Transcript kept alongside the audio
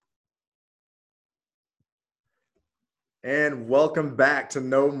And welcome back to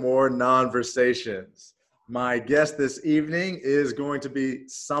No More Nonversations. My guest this evening is going to be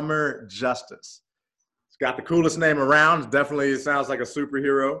Summer Justice. It's got the coolest name around. Definitely sounds like a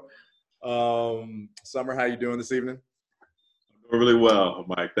superhero. Summer, how you doing this evening? Really well,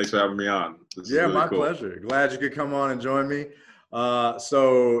 Mike. Thanks for having me on. This is Yeah, really my cool. pleasure. Glad you could come on and join me.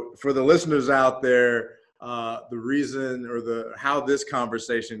 So, for the listeners out there, the reason or the how this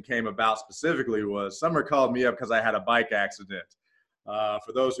conversation came about specifically was Summer called me up because I had a bike accident.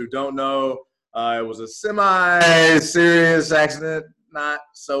 For those who don't know, it was a semi-serious accident, not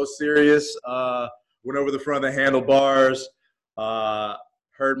so serious. Went over the front of the handlebars, uh,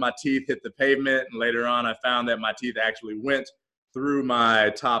 heard my teeth hit the pavement, and later on, I found that my teeth actually went through my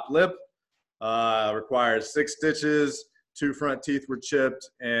top lip. Required 6 stitches, 2 front teeth were chipped,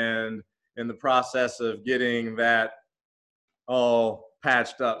 and in the process of getting that all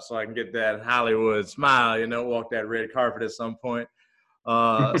patched up so I can get that Hollywood smile, walk that red carpet at some point.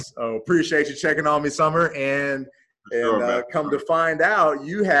 So appreciate you checking on me, Summer, and Sure, man. come to find out,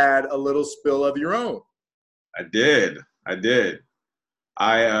 you had a little spill of your own. I did. I did.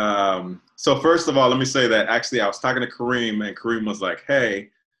 So first of all, let me say that actually I was talking to Kareem and Kareem was like,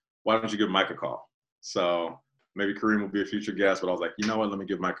 "Hey, why don't you give Mike a call?" So maybe Kareem will be a future guest, but I was like, you know what? Let me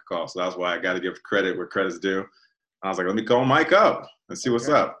give Mike a call. So that's why I got to give credit where credit's due. I was like, let me call Mike up and see what's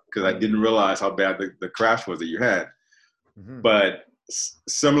Okay. up because I didn't realize how bad the crash was that you had. Mm-hmm. But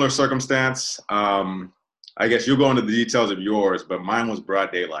similar circumstance. I guess you'll go into the details of yours, but mine was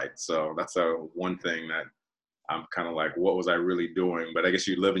broad daylight. So that's a one thing that I'm kind of like, what was I really doing? But I guess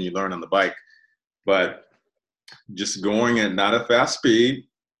you live and you learn on the bike. Right. But just going at not a fast speed,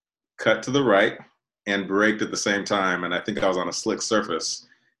 cut to the right, and braked at the same time. And I think I was on a slick surface.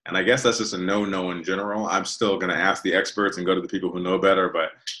 And I guess that's just a no-no in general. I'm still going to ask the experts and go to the people who know better. But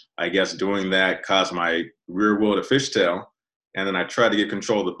I guess doing that caused my rear wheel to fishtail. And then I tried to get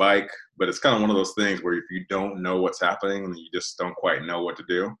control of the bike. But it's kind of one of those things where if you don't know what's happening, you just don't quite know what to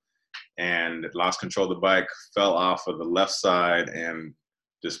do. And lost control of the bike, fell off of the left side, and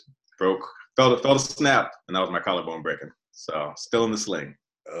just broke, felt a snap. And that was my collarbone breaking. So still in the sling.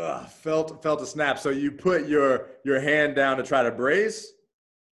 Felt a snap. So you put your hand down to try to brace.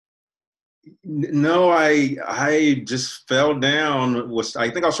 No, I just fell down. Was I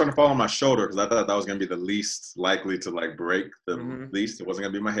think I was trying to fall on my shoulder because I thought that was gonna be the least likely to like break. The Mm-hmm. least it wasn't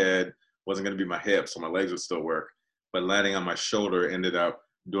gonna be my head, wasn't gonna be my hip, so my legs would still work. But landing on my shoulder ended up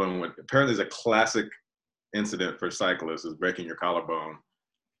doing what apparently is a classic incident for cyclists is breaking your collarbone,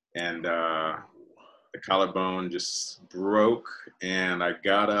 and the collarbone just broke. And I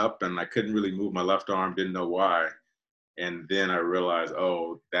got up and I couldn't really move my left arm, didn't know why. And then I realized,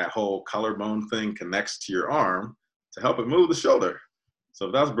 oh, that whole collarbone thing connects to your arm to help it move the shoulder. So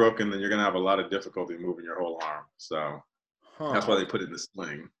if that's broken, then you're going to have a lot of difficulty moving your whole arm. So that's Huh. why they Okay. put it in the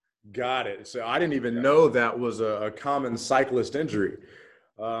sling. Got it. So I didn't even Yeah. know that was a common cyclist injury.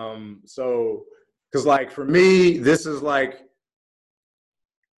 So, because like for me, this is like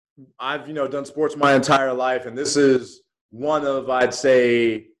I've done sports my entire life, and this is one of I'd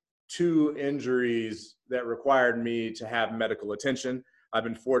say two injuries that required me to have medical attention. I've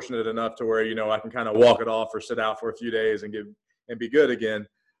been fortunate enough to where I can kind of walk it off or sit out for a few days and be good again.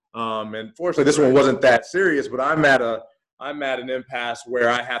 And fortunately, this one Right. wasn't that serious, but I'm at an impasse where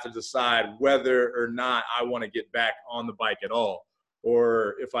I have to decide whether or not I want to get back on the bike at all,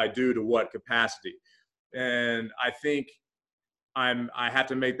 or if I do, to what capacity. And I think I have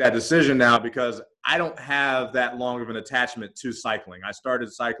to make that decision now because I don't have that long of an attachment to cycling. I started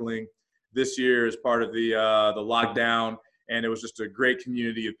cycling this year as part of the lockdown, and it was just a great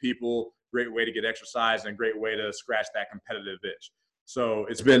community of people, great way to get exercise, and a great way to scratch that competitive itch. So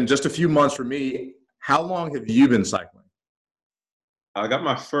it's been just a few months for me. How long have you been cycling? I've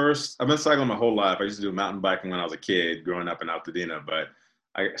been cycling my whole life. I used to do mountain biking when I was a kid growing up in Altadena, but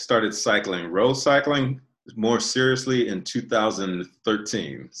I started cycling, road cycling more seriously in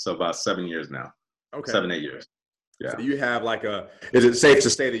 2013. So about 7 years now, Okay. 7, 8 years. So Yeah. you have like a. Is it safe to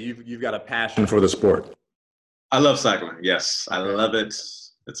say that you've got a passion for the sport? I love cycling. Yes, I Okay. love it.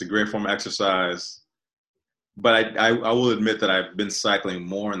 It's a great form of exercise. But I will admit that I've been cycling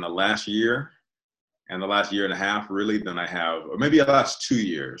more in the last year and the last year and a half, really, than I have, or maybe the last 2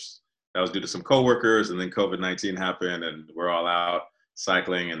 years. That was due to some coworkers, and then COVID-19 happened, and we're all out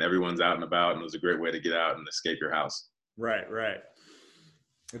cycling, and everyone's out and about, and it was a great way to get out and escape your house. Right. Right.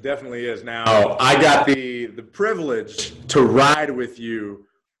 It definitely is. Now, I got the privilege to ride with you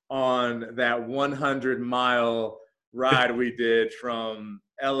on that 100-mile ride we did from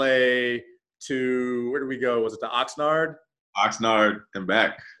LA to where did we go? Was it to Oxnard? Oxnard and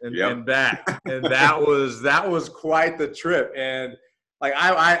back. And back. And that was quite the trip. And like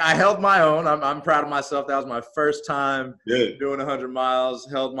I held my own. I'm proud of myself. That was my first time doing 100 miles.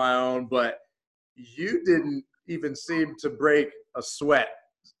 Held my own, but you didn't even seem to break a sweat.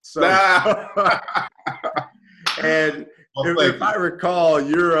 So, and if I recall,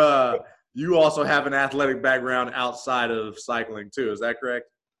 you also have an athletic background outside of cycling too. Is that correct?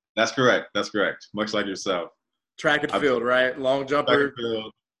 That's correct. That's correct. Much like yourself. Track and field, right? Long jumper. Track and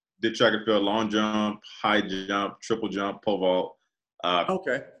field. Did track and field, long jump, high jump, triple jump, pole vault.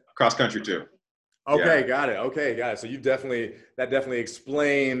 Okay. Cross country too. Okay, got it. Okay, got it. So that definitely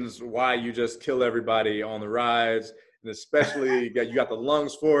explains why you just kill everybody on the rides, and especially you got the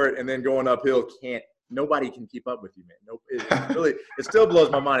lungs for it, and then going uphill nobody can keep up with you, man. Nope. It still blows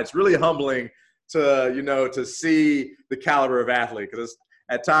my mind. It's really humbling to see the caliber of athlete, because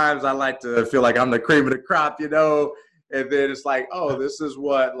at times I like to feel like I'm the cream of the crop, and then it's like, oh, this is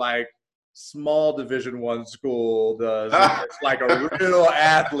what like small Division I school does. It's like a real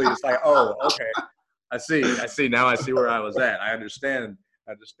athlete. It's like, oh, okay, I see. Now I see where I was at. I understand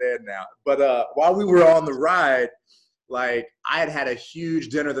now. But while we were on the ride, like I had a huge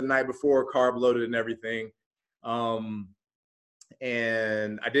dinner the night before, carb loaded and everything. And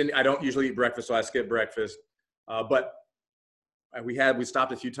I don't usually eat breakfast, so I skipped breakfast. But we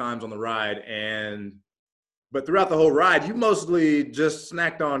stopped a few times on the ride, but throughout the whole ride, you mostly just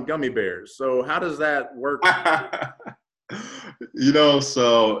snacked on gummy bears. So how does that work?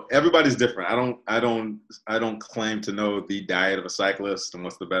 So everybody's different. I don't claim to know the diet of a cyclist and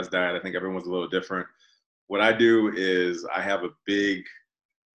what's the best diet. I think everyone's a little different. What I do is I have a big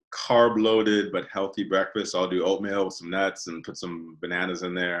carb-loaded but healthy breakfast. So I'll do oatmeal with some nuts and put some bananas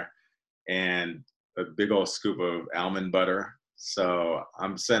in there, and a big old scoop of almond butter. So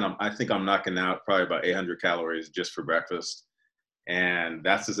I think I'm knocking out probably about 800 calories just for breakfast, and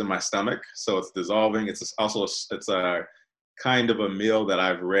that's just in my stomach. So it's dissolving. It's a kind of a meal that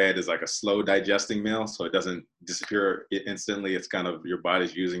I've read is like a slow digesting meal, so it doesn't disappear instantly. It's kind of your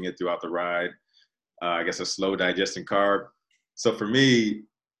body's using it throughout the ride. I guess a slow digesting carb. So for me,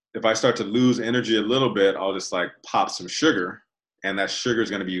 if I start to lose energy a little bit, I'll just like pop some sugar, and that sugar is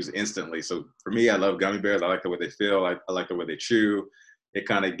going to be used instantly. So for me, I love gummy bears. I like the way they feel. I like the way they chew. It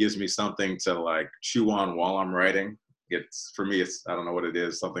kind of gives me something to like chew on while I'm writing. For me, I don't know what it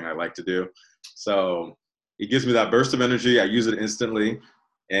is, something I like to do. So it gives me that burst of energy. I use it instantly,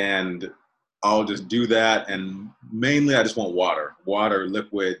 and I'll just do that. And mainly I just want water,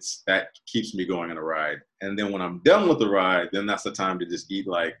 liquids. That keeps me going on a ride. And then when I'm done with the ride, then that's the time to just eat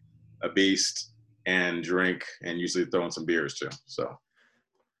like a beast and drink, and usually throw in some beers too. So.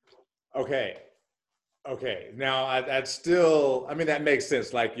 Okay. Now that makes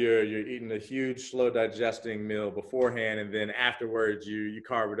sense. Like you're eating a huge slow digesting meal beforehand, and then afterwards you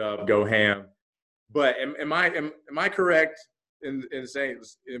carve it up, go ham. But am I correct in saying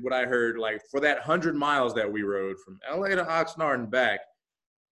what I heard? Like for that 100 miles that we rode from LA to Oxnard and back,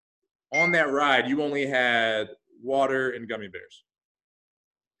 on that ride, you only had water and gummy bears.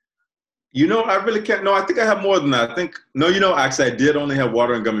 I really can't. No, I think I have more than that. Actually, I did only have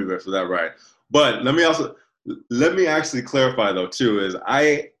water and gummy bears for that ride. But let me actually clarify though too. Is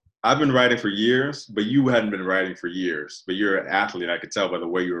I've been riding for years, but you hadn't been riding for years. But you're an athlete. I could tell by the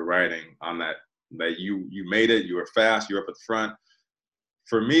way you were riding on that you made it. You were fast. You were up at the front.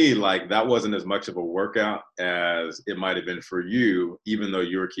 For me, like that wasn't as much of a workout as it might have been for you, even though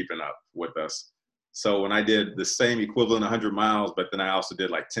you were keeping up with us. So when I did the same equivalent 100 miles, but then I also did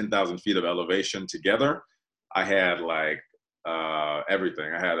like 10,000 feet of elevation together, I had like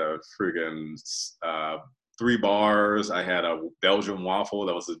everything. I had a friggin' 3 bars. I had a Belgian waffle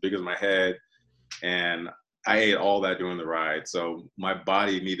that was as big as my head. And I ate all that during the ride. So my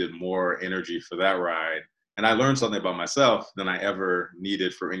body needed more energy for that ride. And I learned something about myself than I ever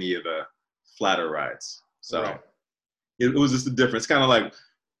needed for any of the flatter rides. So right. It was just a difference. Kind of like,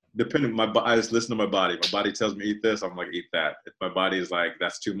 I just listen to my body. My body tells me eat this, I'm like, eat that. If my body is like,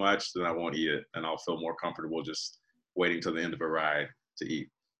 that's too much, then I won't eat it. And I'll feel more comfortable just waiting till the end of a ride to eat.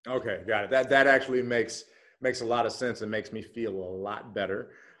 Okay, got it. That actually makes a lot of sense and makes me feel a lot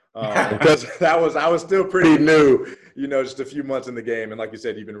better. Because I was still pretty new, just a few months in the game. And like you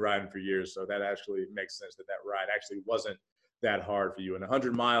said, you've been riding for years. So that actually makes sense that ride actually wasn't that hard for you. And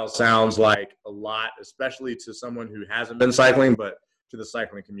 100 miles sounds like a lot, especially to someone who hasn't been cycling, but to the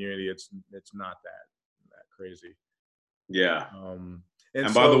cycling community, it's not that crazy. Yeah.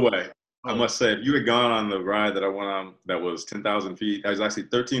 And by the way, I must say, if you had gone on the ride that I went on that was 10,000 feet, that was actually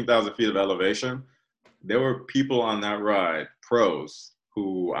 13,000 feet of elevation. There were people on that ride, pros,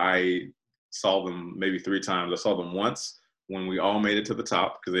 who I saw them maybe 3 times. I saw them once when we all made it to the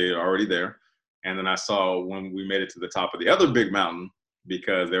top because they were already there. And then I saw when we made it to the top of the other big mountain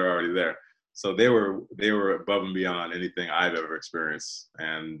because they were already there. So they were above and beyond anything I've ever experienced.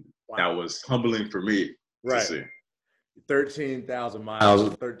 And that was humbling for me to see. 13,000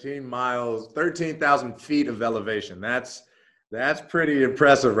 miles, 13,000 feet of elevation. That's pretty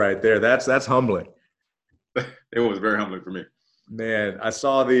impressive right there. That's humbling. It was very humbling for me. Man, I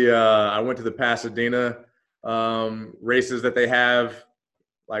saw I went to the Pasadena races that they have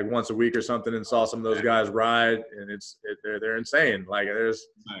like once a week or something, and saw some of those guys ride, and they're insane. Like it's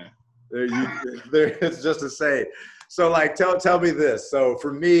just insane. So like, tell me this. So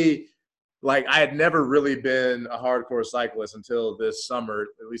for me, like I had never really been a hardcore cyclist until this summer,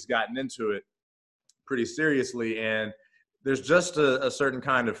 at least gotten into it pretty seriously. And there's just a certain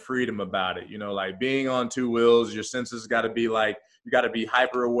kind of freedom about it, like being on two wheels, your senses got to be like, you got to be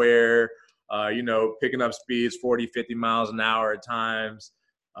hyper aware, picking up speeds, 40, 50 miles an hour at times.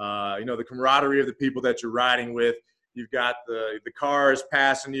 The camaraderie of the people that you're riding with. You've got the cars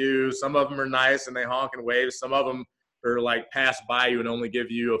passing you. Some of them are nice and they honk and wave. Some of them are like pass by you and only give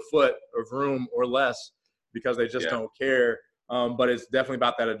you a foot of room or less because they just don't care. But it's definitely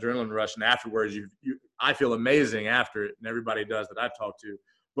about that adrenaline rush. And afterwards, I feel amazing after it, and everybody does that I've talked to.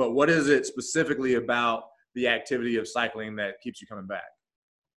 But what is it specifically about the activity of cycling that keeps you coming back?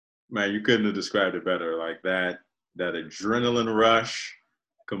 Man, you couldn't have described it better. Like that adrenaline rush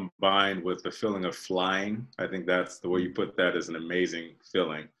combined with the feeling of flying. I think that's the way you put that, is an amazing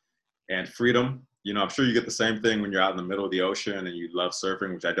feeling. And freedom, I'm sure you get the same thing when you're out in the middle of the ocean and you love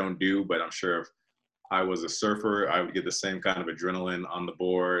surfing, which I don't do, but I'm sure if I was a surfer, I would get the same kind of adrenaline on the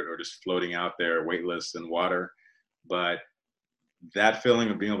board or just floating out there weightless in water. But that feeling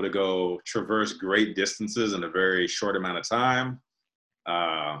of being able to go traverse great distances in a very short amount of time,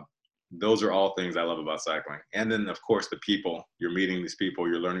 those are all things I love about cycling. And then, of course, the people. You're meeting these people,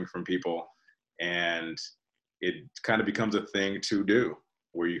 you're learning from people, and it kind of becomes a thing to do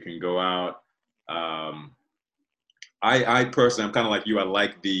where you can go out. I personally, I'm kind of like you. I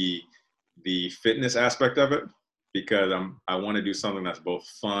like the fitness aspect of it because I want to do something that's both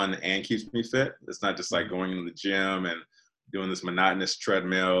fun and keeps me fit. It's not just like going into the gym and doing this monotonous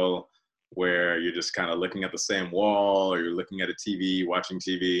treadmill where you're just kind of looking at the same wall or you're looking at a TV, watching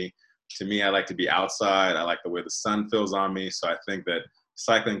TV. To me, I like to be outside. I like the way the sun feels on me. So I think that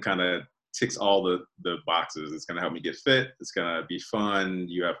cycling kind of ticks all the boxes. It's going to help me get fit. It's going to be fun.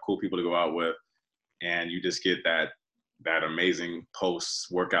 You have cool people to go out with, and you just get that amazing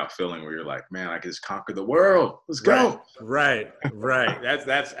post-workout feeling where you're like, man, I can just conquer the world. Let's go. Right.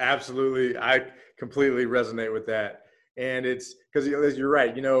 That's absolutely, I completely resonate with that. And it's because you're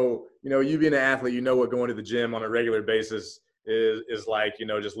right. You being an athlete, what going to the gym on a regular basis is like,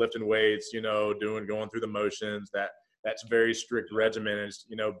 just lifting weights, going through the motions, that's very strict regimen,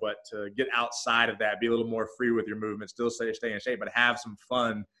 but to get outside of that, be a little more free with your movement, still stay in shape, but have some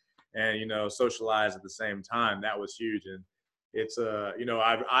fun and, socialize at the same time. That was huge. And it's,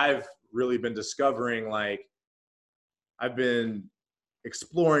 I've really been discovering, like, I've been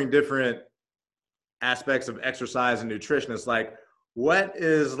exploring different aspects of exercise and nutrition. It's like, what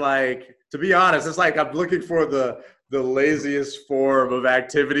is, like, to be honest, it's like I'm looking for the laziest form of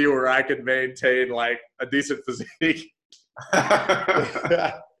activity where I could maintain like a decent physique.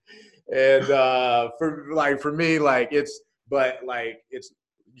 And for me, you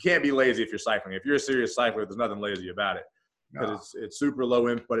can't be lazy if you're cycling. If you're a serious cycler, there's nothing lazy about it. Because it's super low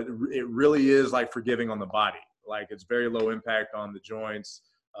impact, but it really is like forgiving on the body. Like it's very low impact on the joints,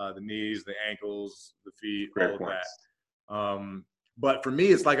 the knees, the ankles, the feet, all of that. But for me,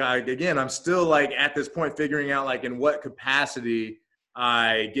 it's like, I'm still like at this point figuring out like in what capacity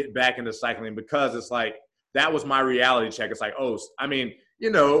I get back into cycling, because it's like, that was my reality check. It's like,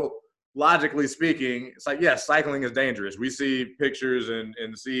 logically speaking, it's like, yes, cycling is dangerous. We see pictures and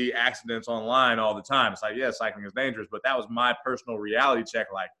see accidents online all the time. It's like, yes, cycling is dangerous, but that was my personal reality check.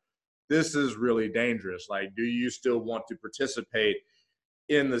 Like, this is really dangerous. Like, do you still want to participate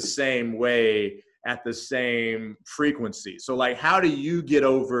in the same way at the same frequency? So like, how do you get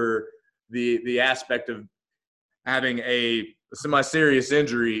over the aspect of having a semi-serious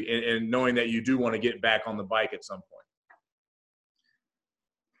injury and knowing that you do want to get back on the bike at some point?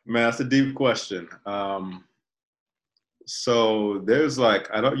 Man, that's a deep question. So there's like,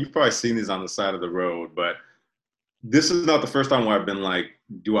 you've probably seen these on the side of the road, but this is not the first time where I've been like,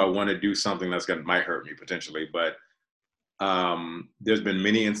 do I want to do something might hurt me potentially? But there's been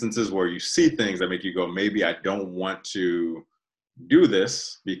many instances where you see things that make you go, maybe I don't want to do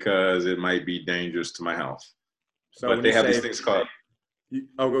this because it might be dangerous to my health. So but they have these things called.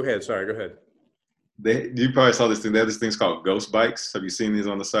 Go ahead. Sorry, go ahead. You probably saw this thing. They have these things called ghost bikes. Have you seen these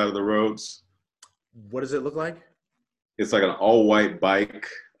on the side of the roads? What does it look like? It's like an all white bike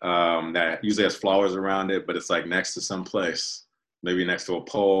that usually has flowers around it, but it's like next to some place, maybe next to a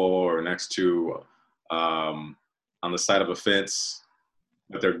pole or next to on the side of a fence.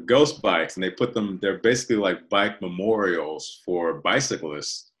 But they're ghost bikes, and they put them. They're basically like bike memorials for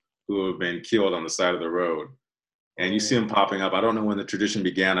bicyclists who have been killed on the side of the road. And you see them popping up. I don't know when the tradition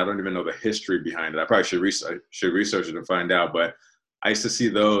began. I don't even know the history behind it. I probably should research it and find out. But I used to see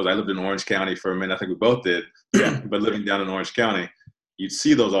those. I lived in Orange County for a minute. I think we both did. But living down in Orange County, you'd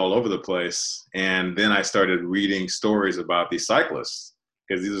see those all over the place. And then I started reading stories about these cyclists,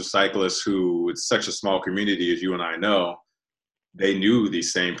 because these are cyclists who, it's such a small community, as you and I know, they knew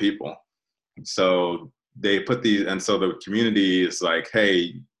these same people. So they put these, and so the community is like,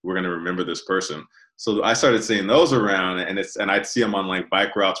 hey, we're going to remember this person. So I started seeing those around, and I'd see them on like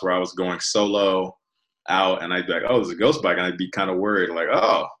bike routes where I was going solo out, and I'd be like, oh, there's a ghost bike. And I'd be kind of worried, like,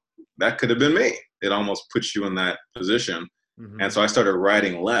 oh, that could have been me. It almost puts you in that position. Mm-hmm. And so I started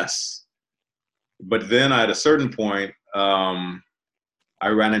riding less. But then at a certain point, I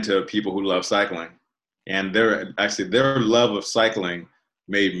ran into people who love cycling. And their love of cycling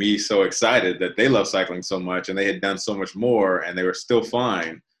made me so excited that they love cycling so much, and they had done so much more, and they were still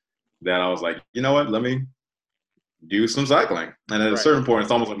fine, that I was like, you know what, let me do some cycling. And at a certain point,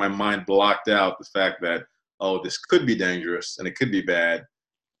 it's almost like my mind blocked out the fact that, oh, this could be dangerous and it could be bad.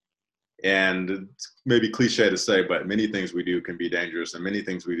 And it's maybe cliche to say, but many things we do can be dangerous, and many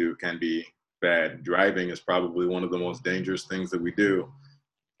things we do can be bad. Driving is probably one of the most dangerous things that we do.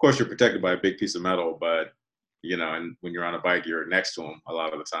 Of course, you're protected by a big piece of metal, but, you know, and when you're on a bike, you're next to them a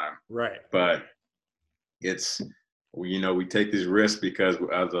lot of the time. Right. But it's, you know, we take these risks because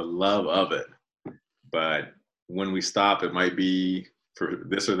of the love of it. But when we stop, it might be for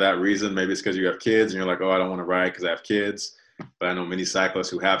this or that reason. Maybe it's because you have kids and you're like, oh, I don't want to ride because I have kids. But I know many cyclists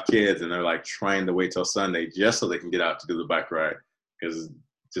who have kids and they're like trying to wait till Sunday just so they can get out to do the bike ride. Because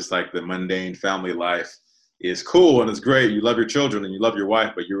just like the mundane family life is cool and it's great. You love your children and you love your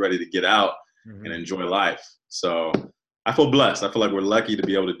wife, but you're ready to get out and enjoy life. So I feel blessed. I feel like we're lucky to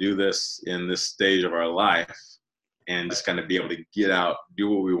be able to do this in this stage of our life, and just kind of be able to get out, do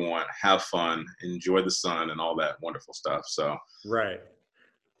what we want, have fun, enjoy the sun and all that wonderful stuff. So right.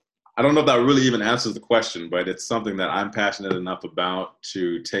 I don't know if that really even answers the question, but it's something that I'm passionate enough about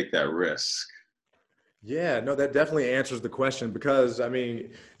to take that risk. Yeah, no, that definitely answers the question, because, I mean,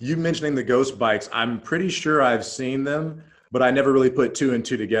 you mentioning the ghost bikes, I'm pretty sure I've seen them, but I never really put two and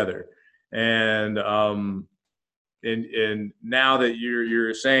two together. And now that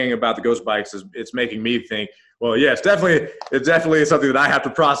you're saying about the ghost bikes, it's making me think, well, yeah, it's definitely something that I have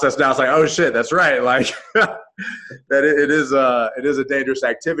to process now. It's like, oh shit, that's right. Like that it is a dangerous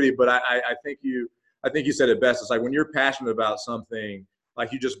activity, but I think you said it best. It's like when you're passionate about something,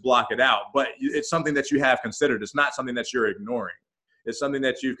 like you just block it out, but it's something that you have considered. It's not something that you're ignoring. It's something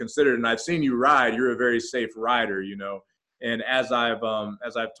that you've considered. And I've seen you ride. You're a very safe rider, you know. And as I've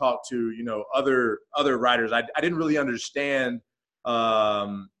talked to, you know, other riders, I didn't really understand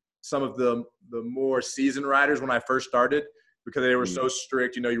some of the more seasoned riders when I first started, because they were so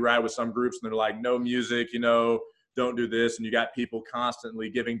strict. You know, you ride with some groups and they're like, no music, you know, don't do this. And you got people constantly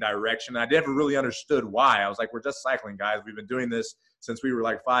giving direction. I never really understood why. I was like, we're just cycling, guys. We've been doing this since we were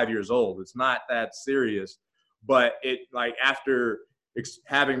like 5 years old. It's not that serious. But it, like, after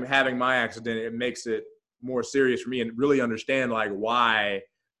having my accident, it makes it more serious for me, and really understand like why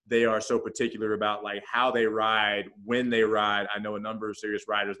they are so particular about like how they ride, when they ride. I know a number of serious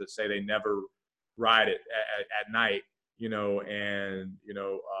riders that say they never ride it at night, you know, and, you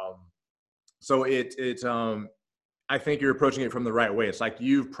know, so I think you're approaching it from the right way. It's like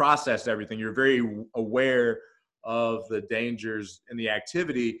you've processed everything. You're very aware of the dangers in the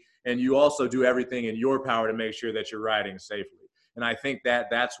activity, and you also do everything in your power to make sure that you're riding safely. And I think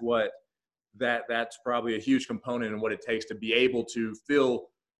that's probably a huge component in what it takes to be able to feel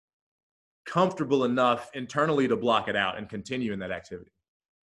comfortable enough internally to block it out and continue in that activity.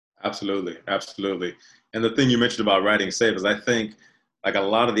 Absolutely. Absolutely. And the thing you mentioned about riding safe is, I think like a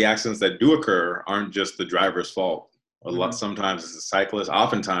lot of the accidents that do occur aren't just the driver's fault. Sometimes it's the cyclist.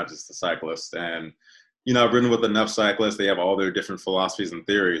 Oftentimes it's the cyclist. And, you know, I've ridden with enough cyclists. They have all their different philosophies and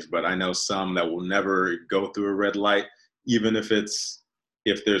theories, but I know some that will never go through a red light, even if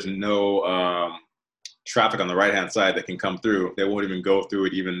there's no traffic on the right-hand side that can come through. They won't even go through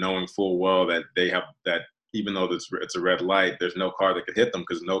it, even knowing full well that even though it's a red light, there's no car that could hit them,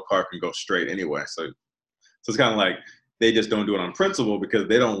 because no car can go straight anyway. So it's kind of like they just don't do it on principle, because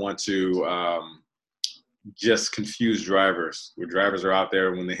they don't want to just confused drivers, where drivers are out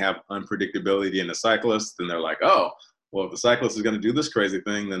there when they have unpredictability in the cyclist, then they're like, oh, well, if the cyclist is going to do this crazy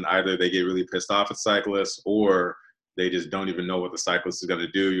thing, then either they get really pissed off at cyclists or they just don't even know what the cyclist is going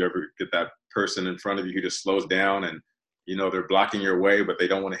to do. You ever get that person in front of you who just slows down and, you know, they're blocking your way, but they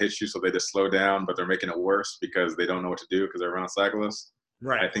don't want to hit you, so they just slow down, but they're making it worse because they don't know what to do because they're around cyclists.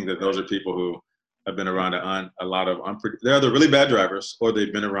 Right. I think that those are people who have been around a lot of they're either really bad drivers or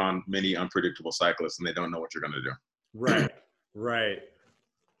they've been around many unpredictable cyclists and they don't know what you're going to do. Right. Right.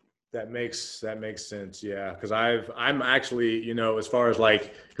 That makes sense. Yeah. Cause I'm actually, you know, as far as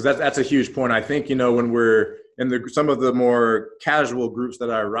like, cause that's a huge point. I think, you know, when we're in some of the more casual groups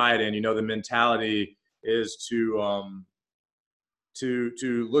that I ride in, you know, the mentality is to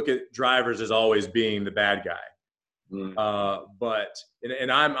look at drivers as always being the bad guy. But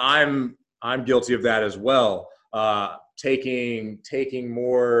I'm guilty of that as well. Taking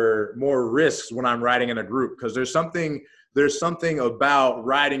more risks when I'm riding in a group, because there's something about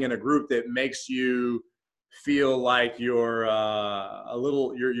riding in a group that makes you feel like you're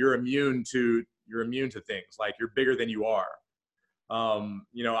you're immune to things, like you're bigger than you are.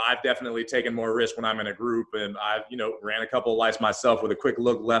 You know, I've definitely taken more risk when I'm in a group, and I've, you know, ran a couple of lights myself with a quick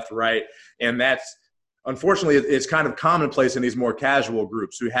look left, right. And that's, unfortunately, it's kind of commonplace in these more casual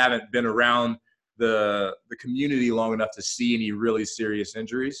groups who haven't been around the community long enough to see any really serious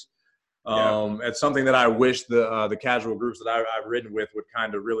injuries. It's something that I wish the casual groups that I've ridden with would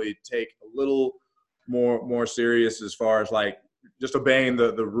kind of really take a little more serious, as far as like just obeying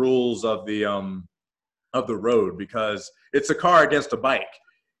the rules of the road, because it's a car against a bike,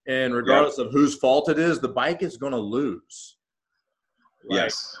 and regardless of whose fault it is, the bike is going to lose.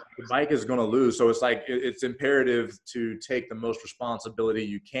 Yes. The bike is going to lose. So it's like, it's imperative to take the most responsibility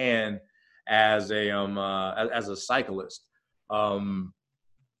you can as a cyclist.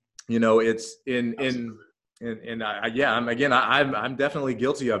 You know, it's I'm definitely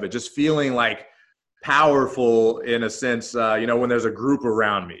guilty of it. Just feeling like powerful in a sense, you know, when there's a group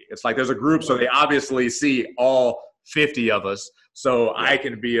around me. It's like there's a group, so they obviously see all 50 of us. So I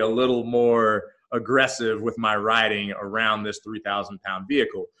can be a little more aggressive with my riding around this 3,000-pound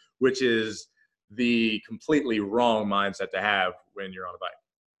vehicle, which is the completely wrong mindset to have when you're on a bike.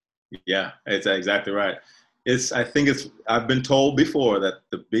 Yeah, it's exactly right. I've been told before that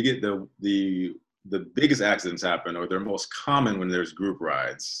the biggest accidents happen, or they're most common, when there's group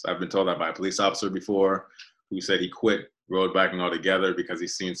rides. I've been told that by a police officer before, who said he quit road biking altogether because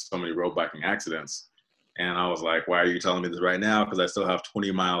he's seen so many road biking accidents. And I was like, why are you telling me this right now? Because I still have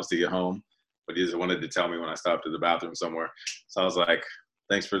 20 miles to get home. But he just wanted to tell me when I stopped at the bathroom somewhere. So I was like,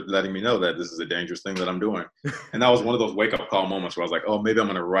 thanks for letting me know that this is a dangerous thing that I'm doing. And that was one of those wake-up call moments where I was like, oh, maybe I'm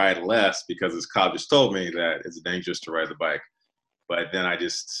going to ride less because this cop just told me that it's dangerous to ride the bike. But then I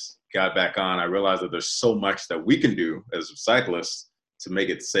just got back on. I realized that there's so much that we can do as cyclists to make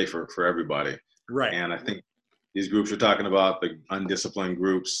it safer for everybody. Right. And I think these groups you're talking about, the undisciplined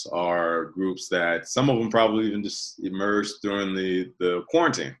groups, are groups that some of them probably even just emerged during the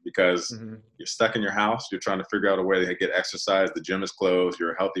quarantine, because you're stuck in your house. You're trying to figure out a way to get exercise. The gym is closed.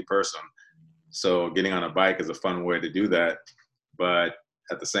 You're a healthy person. So getting on a bike is a fun way to do that. But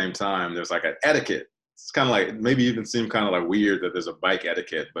at the same time, there's like an etiquette. It's kind of like, maybe even seem kind of like weird that there's a bike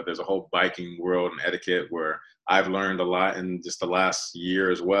etiquette, but there's a whole biking world and etiquette where I've learned a lot in just the last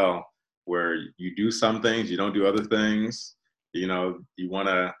year as well, where you do some things, you don't do other things. You know, you want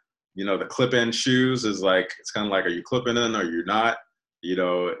to, you know, the clip-in shoes is like, it's kind of like, are you clipping in or you're not? You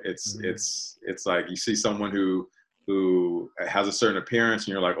know, it's like you see someone who has a certain appearance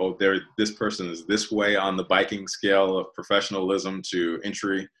and you're like, oh, this person is this way on the biking scale of professionalism to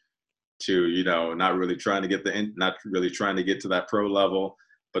entry, to, you know, not really trying to get to that pro level,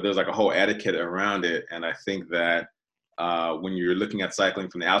 but there's like a whole etiquette around it. And I think that when you're looking at cycling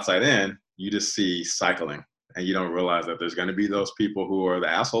from the outside in, you just see cycling and you don't realize that there's going to be those people who are the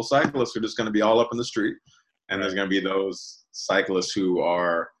asshole cyclists who are just going to be all up in the street. And there's going to be those cyclists who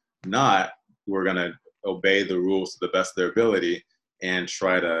are not, who are going to obey the rules to the best of their ability and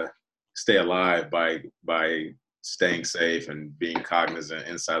try to stay alive by staying safe and being cognizant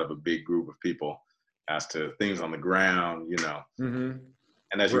inside of a big group of people as to things on the ground, you know.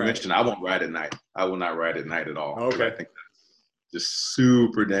 And as you mentioned, I won't ride at night. I will not ride at night at all. Okay. I think that's just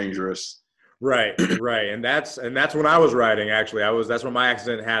super dangerous. Right. And that's when I was riding, actually. That's when my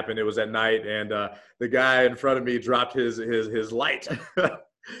accident happened. It was at night, and the guy in front of me dropped his light. But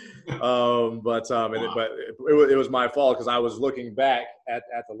it was my fault, because I was looking back at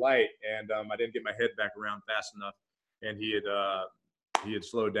the light, and I didn't get my head back around fast enough, and he had he had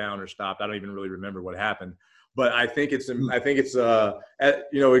slowed down or stopped. I don't even really remember what happened. But I think it's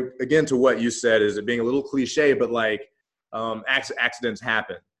again, to what you said, is it being a little cliche, but like accidents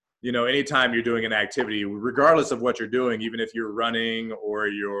happen. Anytime you're doing an activity, regardless of what you're doing, even if you're running or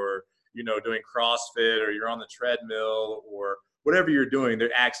you're, doing CrossFit or you're on the treadmill or whatever you're doing, there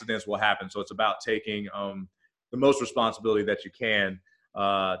accidents will happen. So it's about taking the most responsibility that you can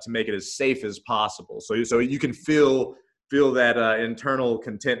to make it as safe as possible. So you can feel that internal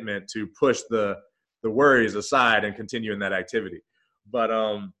contentment to push the worries aside and continue in that activity. But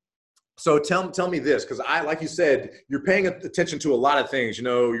so tell me this, because like you said, you're paying attention to a lot of things.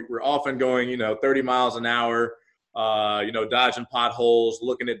 We're often going 30 miles an hour, dodging potholes,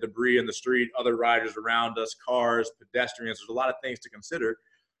 looking at debris in the street, other riders around us, cars, pedestrians. There's a lot of things to consider.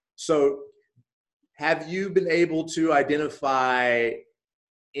 So have you been able to identify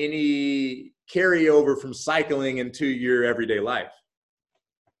any carryover from cycling into your everyday life?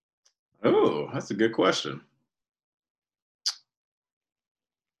 Oh, that's a good question.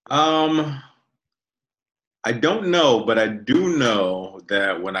 I don't know, but I do know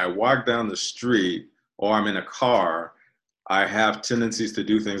that when I walk down the street or I'm in a car, I have tendencies to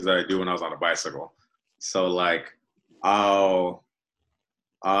do things that I do when I was on a bicycle. So like I'll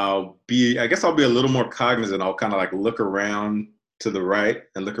be a little more cognizant. I'll kind of like look around to the right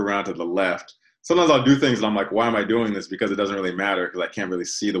and look around to the left. Sometimes I'll do things and I'm like, why am I doing this? Because it doesn't really matter, because I can't really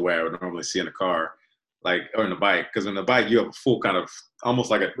see the way I would normally see in a car, or in a bike. Because in a bike, you have a full kind of, almost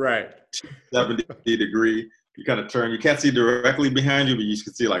like a 70 degree, you kind of turn. You can't see directly behind you, but you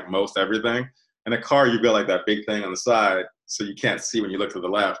can see like most everything. In a car, you've got like that big thing on the side, so you can't see when you look to the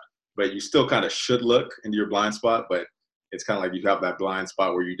left, but you still kind of should look into your blind spot, but it's kind of like you have that blind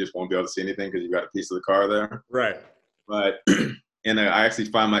spot where you just won't be able to see anything because you've got a piece of the car there. Right. But and I actually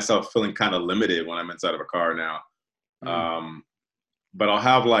find myself feeling kind of limited when I'm inside of a car now. But I'll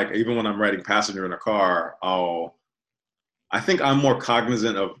have like, even when I'm riding passenger in a car, I think I'm more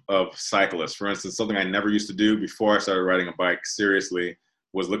cognizant of cyclists. For instance, something I never used to do before I started riding a bike seriously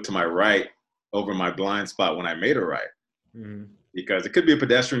was look to my right over my blind spot when I made a right. Because it could be a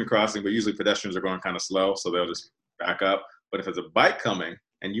pedestrian crossing, but usually pedestrians are going kind of slow, so they'll just back up. But if it's a bike coming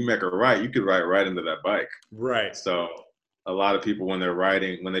and you make a right, you could ride right into that bike. Right. So a lot of people, when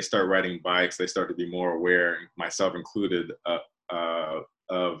they start riding bikes, they start to be more aware, myself included,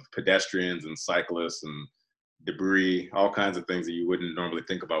 of pedestrians and cyclists and debris, all kinds of things that you wouldn't normally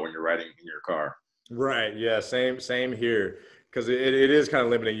think about when you're riding in your car. Right. Yeah. Same here. Because it is kind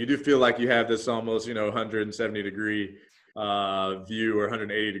of limiting. You do feel like you have this almost 170 degree view or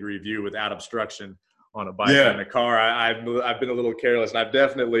 180 degree view without obstruction on a bike. Yeah. In a car, I've been a little careless, and I've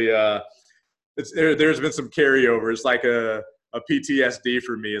definitely there's been some carryover. It's like a PTSD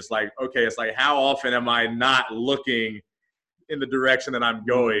for me. It's like, okay, it's like, how often am I not looking in the direction that I'm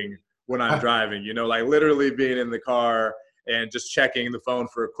going when I'm driving? Like literally being in the car and just checking the phone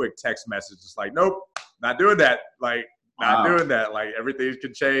for a quick text message. It's like, nope, not doing that. Like, not doing that. Like, everything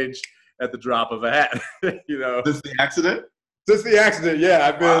can change at the drop of a hat. Since the accident? Since the accident,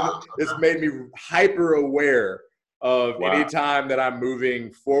 yeah. It's made me hyper aware of any time that I'm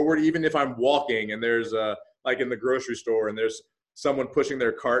moving forward, even if I'm walking and there's like in the grocery store and there's someone pushing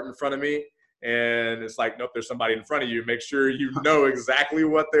their cart in front of me, and it's like, nope, there's somebody in front of you. Make sure you know exactly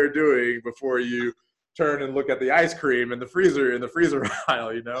what they're doing before you turn and look at the ice cream in the freezer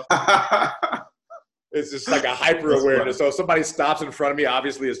aisle, It's just like a hyper awareness. So if somebody stops in front of me,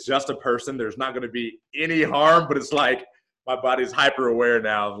 obviously it's just a person. There's not going to be any harm, but it's like my body's hyper aware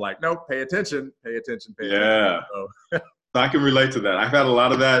now of like, nope, pay attention. Yeah. So I can relate to that. I've had a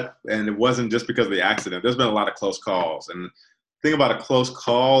lot of that, and it wasn't just because of the accident. There's been a lot of close calls. And the thing about a close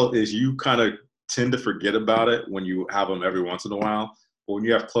call is you kind of tend to forget about it when you have them every once in a while. But when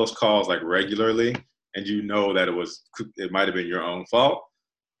you have close calls like regularly, and that it might have been your own fault,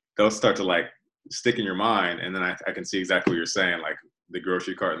 they'll start to like stick in your mind. And then I can see exactly what you're saying, like the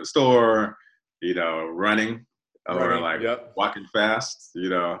grocery cart in the store, running or walking fast,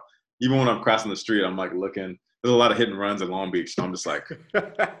 even when I'm crossing the street, I'm like looking. There's a lot of hit and runs in Long Beach, so I'm just like,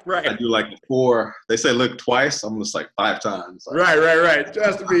 right. I do like 4. They say look twice. I'm just like 5 times. Like, right.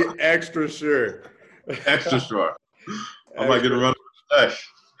 Just to be extra sure. Extra sure. I might get a run for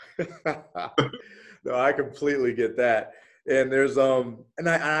the No, I completely get that. And there's and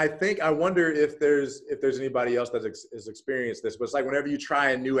I wonder if there's anybody else that has experienced this. But it's like whenever you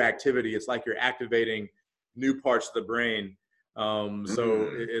try a new activity, it's like you're activating new parts of the brain. So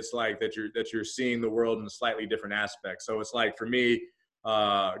it's like that you're seeing the world in a slightly different aspect. So it's like for me,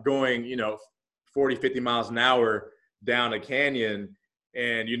 going 40, 50 miles an hour down a canyon,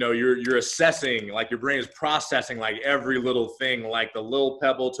 and you're assessing, like your brain is processing like every little thing, like the little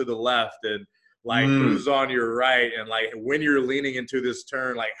pebble to the left and like who's on your right, and like when you're leaning into this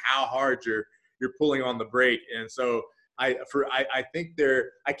turn, like how hard you're pulling on the brake. And so I think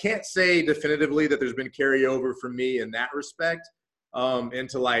I can't say definitively that there's been carryover for me in that respect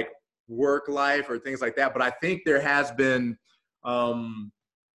into like work life or things like that, but I think there has been a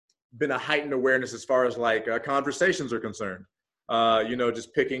heightened awareness as far as like conversations are concerned.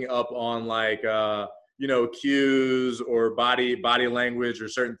 Just picking up on like cues or body language or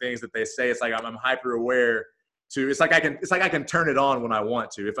certain things that they say. It's like I'm hyper aware to. It's like I can turn it on when I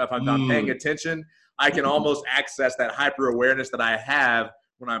want to. If I'm paying attention, I can almost access that hyper awareness that I have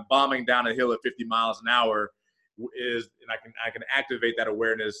when I'm bombing down a hill at 50 miles an hour. And I can activate that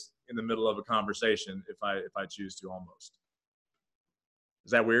awareness in the middle of a conversation if I choose to, almost.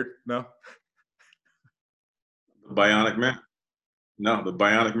 Is that weird? No. The Bionic Man. No, the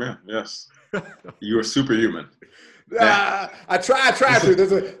Bionic Man. Yes, you are superhuman. I try to.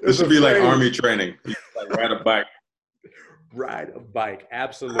 This should be like army training. Like ride a bike. Ride a bike,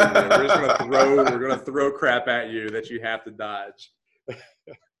 absolutely. We're gonna throw crap at you that you have to dodge.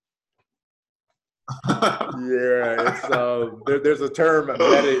 Yeah, it's there's a term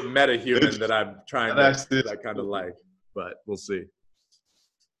meta-human that I'm trying to I kind of like, but we'll see.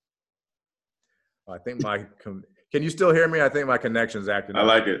 I think can you still hear me? I think my connection's acting up. I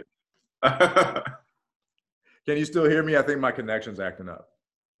like it. Can you still hear me? I think my connection's acting up.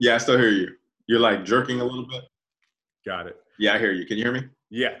 Yeah, I still hear you. You're like jerking a little bit. Got it. Yeah, I hear you. Can you hear me?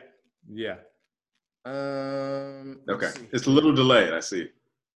 Yeah. Okay. It's a little delayed, I see.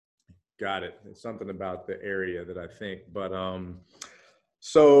 Got it. It's something about the area that I think, but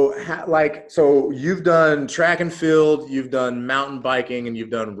so you've done track and field, you've done mountain biking, and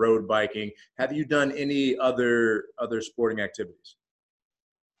you've done road biking. Have you done any other sporting activities?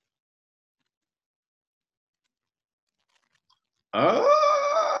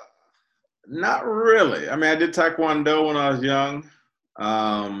 Not really. I mean, I did Taekwondo when I was young.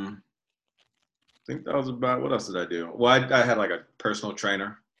 I think that was about, what else did I do? Well, I had like a personal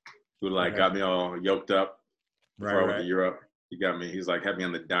trainer who like got me all yoked up before I went to Europe. He's like had me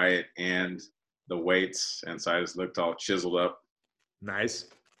on the diet and the weights. And so I just looked all chiseled up. Nice.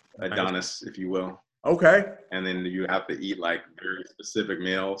 Adonis, if you will. Okay. And then you have to eat like very specific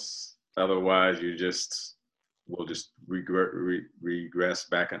meals. Otherwise you will just regress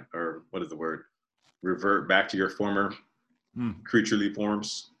back or what is the word? Revert back to your former creaturely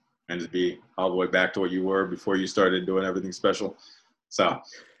forms and just be all the way back to what you were before you started doing everything special. So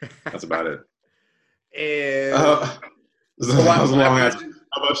that's about it. And that was a long answer.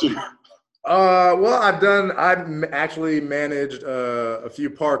 How about you? Well, I've actually managed a few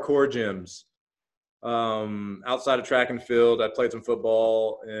parkour gyms. Outside of track and field, I played some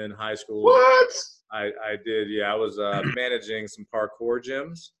football in high school. What? I did, yeah. I was managing some parkour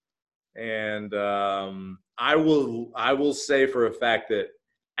gyms, and I will say for a fact that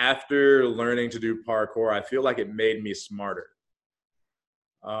after learning to do parkour, I feel like it made me smarter.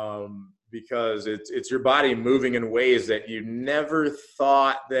 Because it's your body moving in ways that you never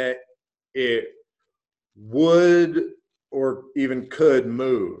thought that it would or even could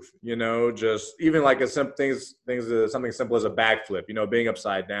move, just even like something simple as a backflip, being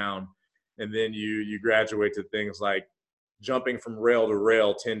upside down. And then you graduate to things like jumping from rail to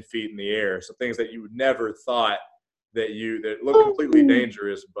rail 10 feet in the air. So things that you never thought that look completely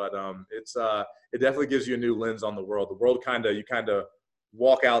dangerous, but it definitely gives you a new lens on the world. The world you kind of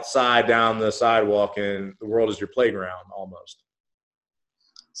walk outside down the sidewalk and the world is your playground almost.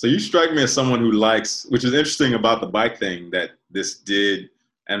 So you strike me as someone who likes, which is interesting about the bike thing that this did,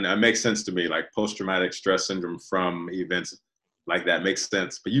 and it makes sense to me, like post-traumatic stress syndrome from events like that makes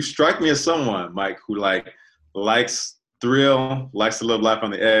sense. But you strike me as someone, Mike, who likes thrill, likes to live life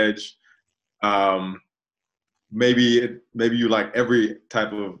on the edge. Maybe you like every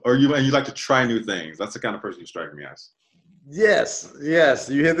type of, and you like to try new things. That's the kind of person you strike me as. Yes,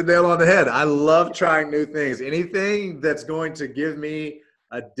 you hit the nail on the head. I love trying new things. Anything that's going to give me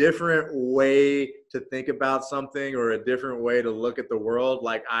a different way to think about something or a different way to look at the world,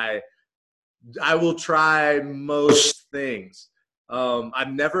 like I will try most things.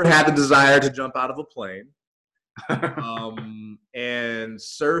 I've never had the desire to jump out of a plane. And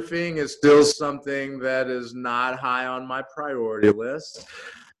surfing is still something that is not high on my priority list.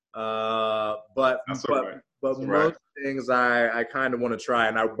 But most things I kind of want to try.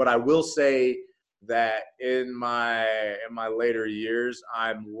 But I will say that in my later years,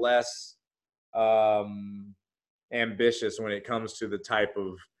 I'm less ambitious when it comes to the type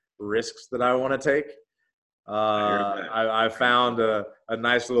of risks that I want to take. I hear that. I found a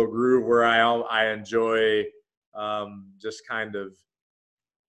nice little groove where I enjoy just kind of,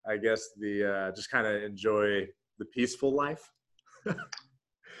 I guess, the just kind of enjoy the peaceful life.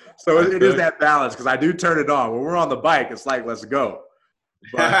 So I it is feel that balance, because I do turn it on. When we're on the bike, it's like, let's go.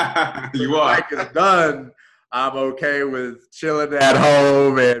 But when you the are. bike is done, I'm okay with chilling at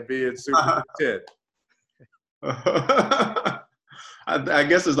home and being super content. I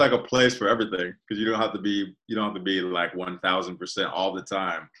guess it's like a place for everything because you don't have to be like 1,000% all the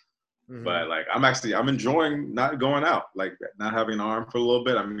time. Mm-hmm. But like I'm enjoying not going out, like not having an arm for a little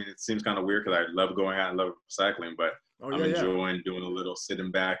bit. I mean, it seems kind of weird because I love going out and love cycling, but Oh I'm yeah, yeah. enjoying doing a little sitting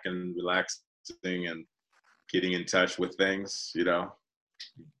back and relaxing and getting in touch with things.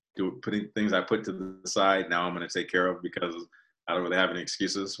 Putting things I put to the side. Now I'm going to take care of because I don't really have any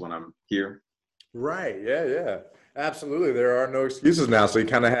excuses when I'm here. Right. Yeah, yeah. Absolutely. There are no excuses now, so you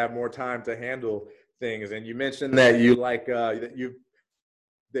kind of have more time to handle things. And you mentioned that you like that you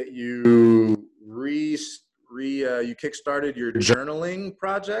you kickstarted your journaling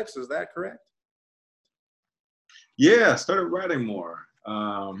projects. Is that correct? Yeah, I started writing more.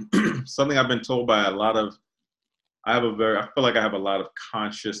 Something I've been told by a lot of, I feel like I have a lot of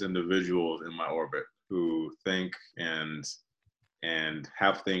conscious individuals in my orbit who think and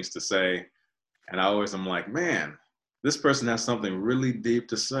have things to say. And I always am like, man, this person has something really deep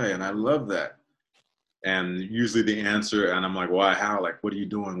to say. And I love that. And usually the answer, and I'm like, why, how, like, what are you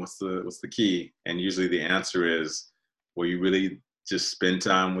doing? What's the key? And usually the answer is, well, you really just spend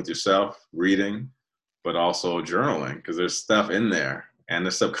time with yourself reading, but also journaling, because there's stuff in there and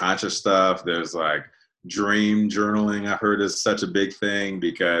there's subconscious stuff. There's like dream journaling. I heard is such a big thing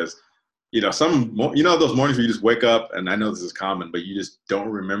because, those mornings where you just wake up, and I know this is common, but you just don't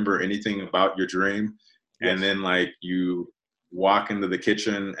remember anything about your dream. And Yes. then like you walk into the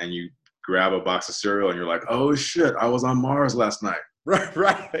kitchen and you grab a box of cereal and you're like, oh shit, I was on Mars last night. Right.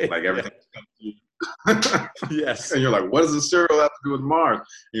 Right. Like everything. Yes. And you're like, what does the cereal have to do with Mars?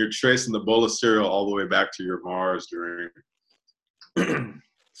 And you're tracing the bowl of cereal all the way back to your Mars dream.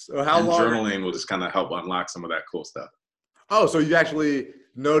 So how And long? journaling will just kind of help unlock some of that cool stuff. Oh, so you actually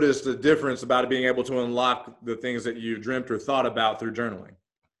noticed a difference about being able to unlock the things that you dreamt or thought about through journaling.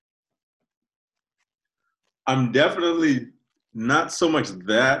 I'm definitely not so much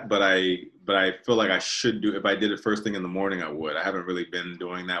that, but I feel like I should do. If I did it first thing in the morning, I would. I haven't really been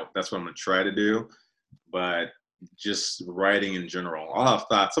doing that. That's what I'm gonna try to do. But just writing in general, I'll have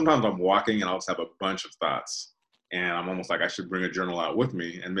thoughts. Sometimes I'm walking and I'll just have a bunch of thoughts, and I'm almost like I should bring a journal out with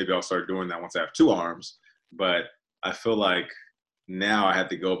me, and maybe I'll start doing that once I have two arms. But I feel like now I had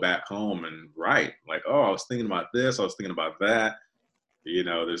to go back home and write. Like, oh, I was thinking about this. I was thinking about that.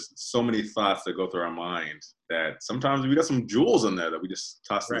 There's so many thoughts that go through our mind that sometimes we got some jewels in there that we just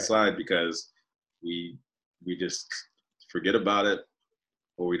toss to the Right. side because we just forget about it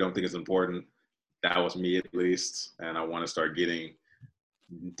or we don't think it's important. That was me at least, and I want to start digging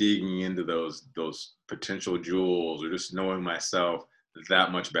into those potential jewels or just knowing myself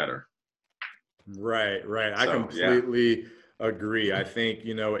that much better. Right, right. I So yeah. completely agree. I think,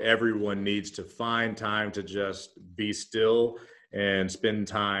 everyone needs to find time to just be still and spend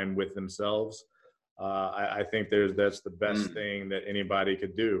time with themselves. I think that's the best thing that anybody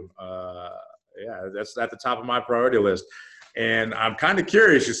could do. Yeah, that's at the top of my priority list. And I'm kind of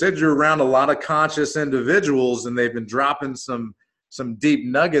curious. You said you're around a lot of conscious individuals, and they've been dropping some deep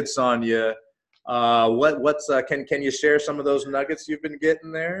nuggets on you. Can you share some of those nuggets you've been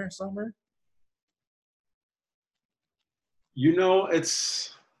getting there, Summer?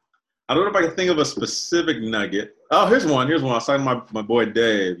 I don't know if I can think of a specific nugget. Oh, here's one. I was talking to my boy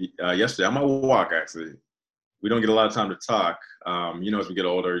Dave yesterday. I'm on a walk, actually. We don't get a lot of time to talk. As we get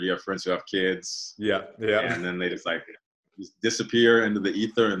older, you have friends who have kids. Yeah, yeah. And then they just disappear into the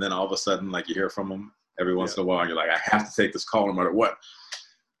ether. And then all of a sudden, like you hear from them every once in a while. And you're like, I have to take this call no matter what.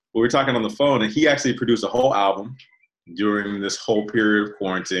 But we were talking on the phone, and he actually produced a whole album during this whole period of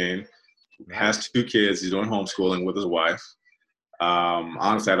quarantine. Has 2 kids. He's doing homeschooling with his wife.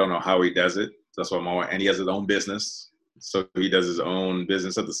 Honestly, I don't know how he does it. That's what and he has his own business. So he does his own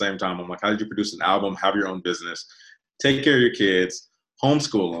business at the same time. I'm like, how did you produce an album, have your own business, take care of your kids,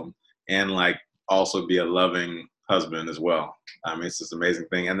 homeschool them, and also be a loving husband as well? I mean, it's this amazing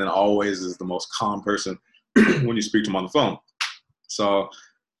thing. And then always is the most calm person when you speak to him on the phone. So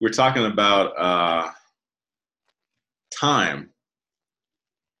we're talking about time.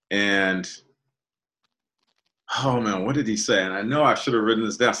 And oh man, what did he say? And I know I should have written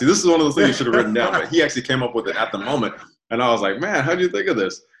this down. See, this is one of those things you should have written down, but he actually came up with it at the moment. And I was like, man, how do you think of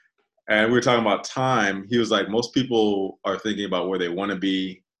this? And we were talking about time. He was like, most people are thinking about where they want to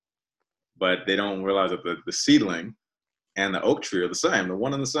be but they don't realize that the seedling and the oak tree are the same, the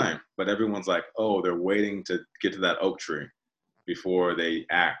one and the same. But everyone's like, oh, they're waiting to get to that oak tree before they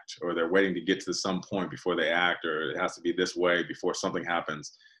act, or they're waiting to get to some point before they act, or it has to be this way before something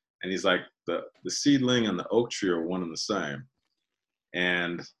happens. And he's like, the seedling and the oak tree are one and the same.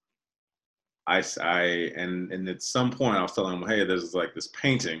 And and at some point I was telling him, hey, there's like this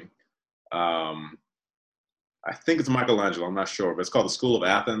painting. I think it's Michelangelo, I'm not sure, but it's called The School of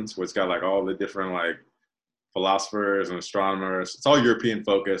Athens, where it's got like all the different like philosophers and astronomers. It's all European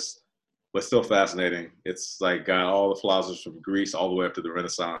focused, but still fascinating. It's like got all the philosophers from Greece all the way up to the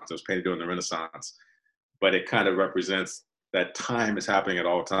Renaissance. It was painted during the Renaissance, but it kind of represents that time is happening at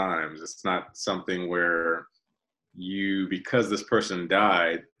all times. It's not something where because this person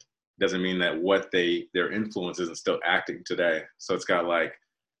died, doesn't mean that their influence isn't still acting today. So it's got like,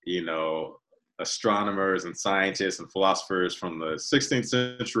 astronomers and scientists and philosophers from the 16th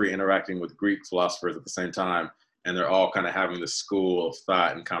century interacting with Greek philosophers at the same time. And they're all kind of having this school of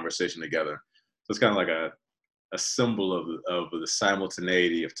thought and conversation together. So it's kind of like a symbol of the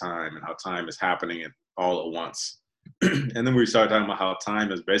simultaneity of time and how time is happening all at once. And then we started talking about how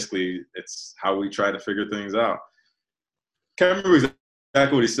time is basically, it's how we try to figure things out. Can't remember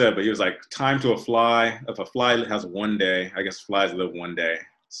exactly what he said, but he was like, time to a fly. If a fly has one day, I guess flies live one day.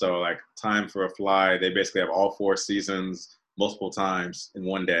 So like time for a fly, they basically have all 4 seasons multiple times in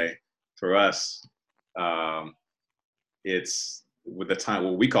one day. For us, it's with the time,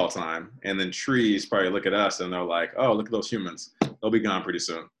 what we call time. And then trees probably look at us and they're like, oh, look at those humans. They'll be gone pretty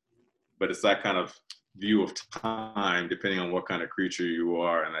soon. But it's that kind of view of time, depending on what kind of creature you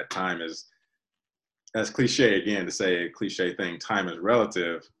are. And that time is, as cliche again to say a cliche thing, time is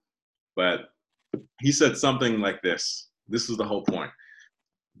relative. But he said something like this. This is the whole point.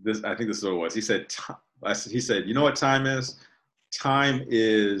 I think this is what it was. He said, you know what time is? Time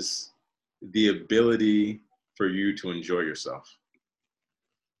is the ability for you to enjoy yourself.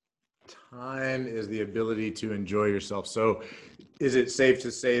 Time is the ability to enjoy yourself. So is it safe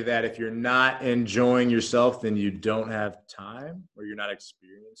to say that if you're not enjoying yourself, then you don't have time, or you're not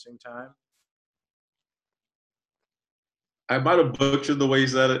experiencing time? I might have butchered the way he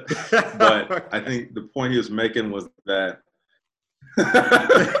said it, but I think the point he was making was that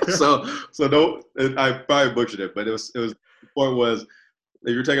so no, I probably butchered it, but it was the point was,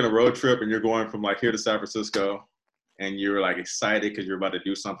 if you're taking a road trip and you're going from like here to San Francisco and you're like excited because you're about to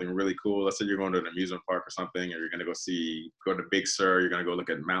do something really cool. Let's say you're going to an amusement park or something, or you're going to go to Big Sur, you're going to go look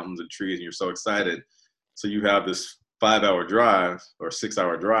at mountains and trees, and you're so excited. So you have this 5-hour drive or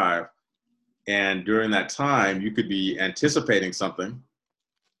 6-hour drive. And during that time, you could be anticipating something,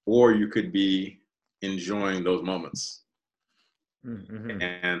 or you could be enjoying those moments. Mm-hmm.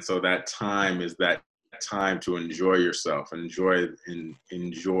 And so that time is that time to enjoy yourself, enjoy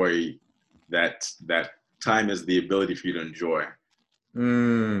that time is the ability for you to enjoy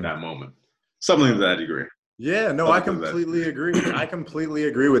that moment. Something to that degree. Yeah, no, I completely agree. I completely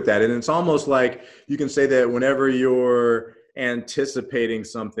agree with that. And it's almost like you can say that whenever you're anticipating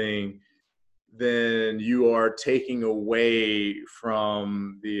something, then you are taking away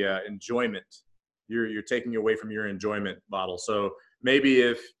from the enjoyment. You're taking away from your enjoyment bottle. So maybe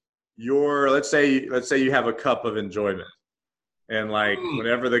if let's say you have a cup of enjoyment, and like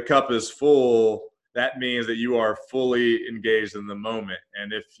whenever the cup is full, that means that you are fully engaged in the moment.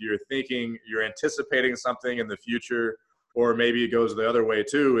 And if you're anticipating something in the future, or maybe it goes the other way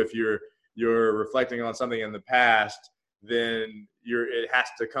too, if you're reflecting on something in the past, then it has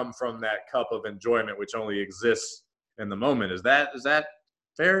to come from that cup of enjoyment, which only exists in the moment. Is that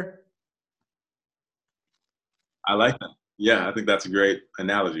fair? I like that. Yeah, I think that's a great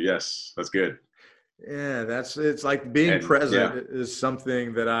analogy. Yes, that's good. Yeah, it's like being present is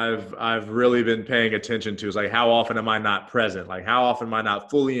something that I've really been paying attention to. Is like, how often am I not present? Like, how often am I not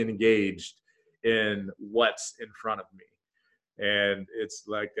fully engaged in what's in front of me? And it's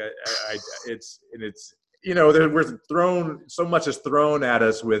like so much is thrown at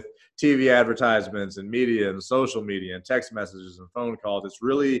us with TV advertisements and media and social media and text messages and phone calls.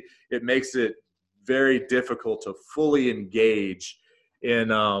 It makes it very difficult to fully engage in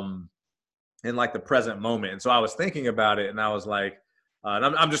like the present moment. And so I was thinking about it, and I was like, and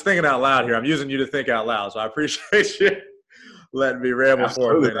I'm just thinking out loud here. I'm using you to think out loud. So I appreciate you letting me ramble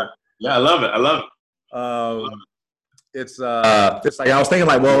for a minute. Yeah, I love it. It's like, I was thinking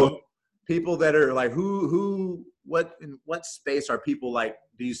like, well, people that are like, in what space are people like,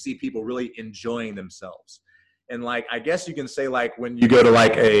 do you see people really enjoying themselves? And like, I guess you can say like when you go to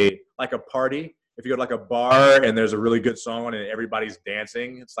like a party, if you go to like a bar and there's a really good song on and everybody's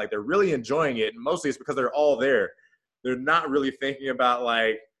dancing, it's like they're really enjoying it. And mostly it's because they're all there. They're not really thinking about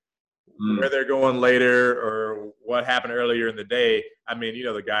like where they're going later or what happened earlier in the day. I mean, you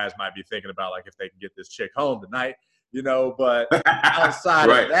know, the guys might be thinking about like if they can get this chick home tonight, you know, but outside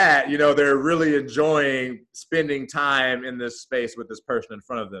Right. of that, you know, they're really enjoying spending time in this space with this person in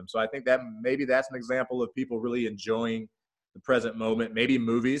front of them. So I think that maybe that's an example of people really enjoying the present moment. Maybe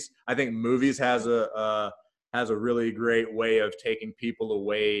movies. I think movies has a really great way of taking people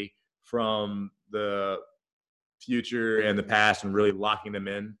away from the future and the past and really locking them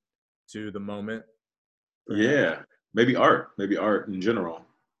in to the moment. Perhaps. Yeah. Maybe art in general.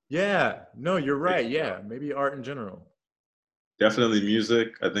 Yeah. No, you're right. Yeah. Maybe art in general. Definitely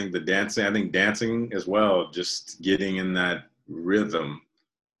music. I think dancing as well, just getting in that rhythm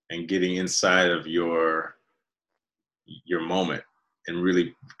and getting inside of your moment and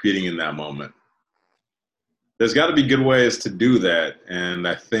really getting in that moment. There's got to be good ways to do that. And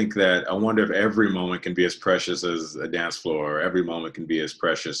I think that I wonder if every moment can be as precious as a dance floor, or every moment can be as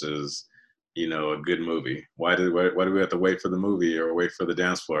precious as, you know, a good movie. Why do we have to wait for the movie or wait for the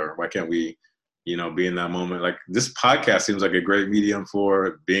dance floor? Why can't we, you know, be in that moment? Like this podcast seems like a great medium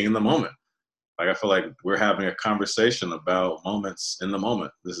for being in the moment. Like I feel like we're having a conversation about moments in the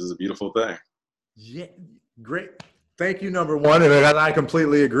moment. This is a beautiful thing. Yeah. Great. Thank you, number one, and I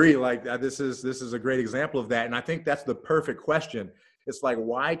completely agree. Like this is a great example of that, and I think that's the perfect question. It's like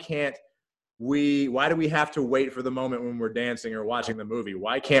why do we have to wait for the moment when we're dancing or watching the movie?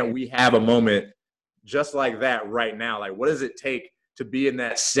 Why can't we have a moment just like that right now? Like, what does it take to be in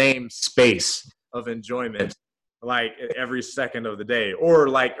that same space of enjoyment, like every second of the day, or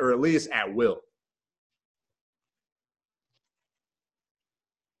at least at will?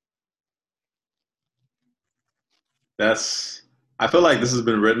 I feel like this has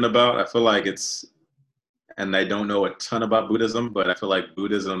been written about. I feel like and I don't know a ton about Buddhism, but I feel like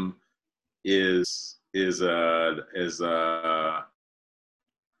Buddhism is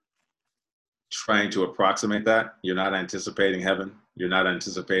trying to approximate that. You're not anticipating heaven. You're not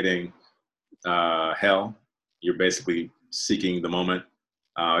anticipating hell. You're basically seeking the moment.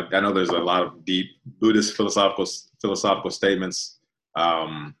 I know there's a lot of deep Buddhist philosophical statements,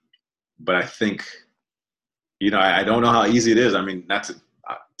 but I think, you know, I don't know how easy it is. I mean, not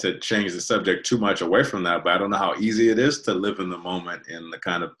to change the subject too much away from that, but I don't know how easy it is to live in the moment in the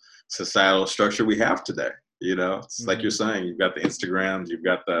kind of societal structure we have today. You know, it's like you're saying, you've got the Instagrams, you've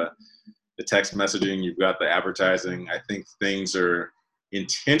got the text messaging, you've got the advertising. I think things are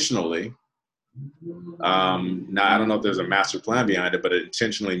intentionally, now I don't know if there's a master plan behind it, but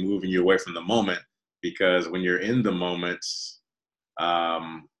intentionally moving you away from the moment, because when you're in the moment,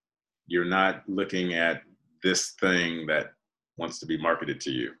 you're not looking at this thing that wants to be marketed to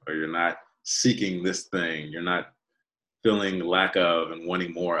you, or you're not seeking this thing, you're not feeling lack of and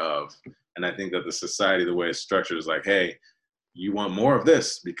wanting more of. And I think that the society, the way it's structured, is like, hey, you want more of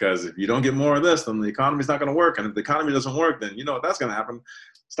this, because if you don't get more of this, then the economy's not going to work. And if the economy doesn't work, then you know what that's going to happen.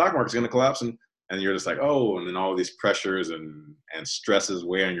 Stock market's going to collapse, and you're just like, oh, and then all these pressures and stresses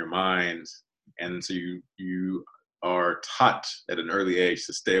weigh on your mind. And so you are taught at an early age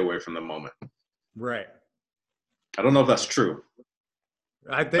to stay away from the moment. Right. I don't know if that's true.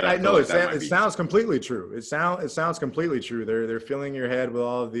 I think I know it sounds completely true. It sounds completely true. They're filling your head with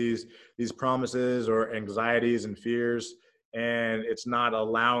all of these promises or anxieties and fears, and it's not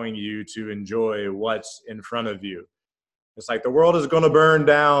allowing you to enjoy what's in front of you. It's like the world is going to burn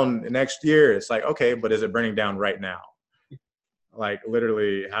down next year. It's like, okay, but is it burning down right now? Like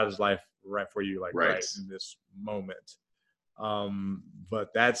literally, how does life right for you, like right in this moment? But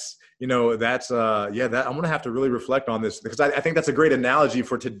that's, you know, that's, yeah, that I'm going to have to really reflect on this, because I think that's a great analogy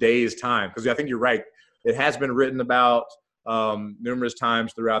for today's time. Because I think you're right. It has been written about numerous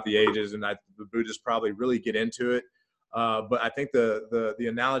times throughout the ages, and the Buddhists probably really get into it. But I think the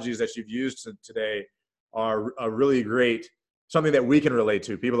analogies that you've used today are really great. Something that we can relate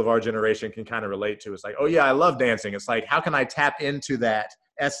to. People of our generation can kind of relate to. It's like, oh yeah, I love dancing. It's like, how can I tap into that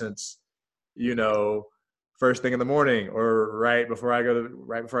essence, you know, first thing in the morning or right before I go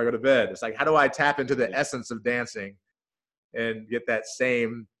to bed? It's like, how do I tap into the essence of dancing and get that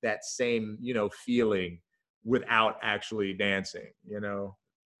same, you know, feeling without actually dancing, you know?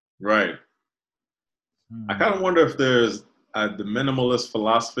 Right. I kind of wonder if there's the minimalist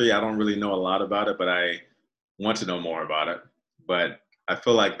philosophy. I don't really know a lot about it, but I want to know more about it. But I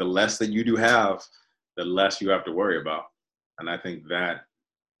feel like the less that you do have, the less you have to worry about. And I think that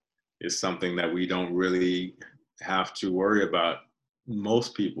is something that we don't really have to worry about.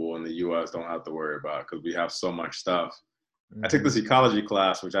 Most people in the US don't have to worry about, because we have so much stuff. I took this ecology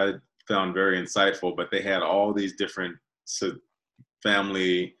class, which I found very insightful, but they had all these different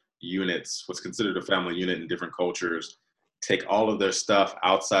family units, what's considered a family unit in different cultures. take all of their stuff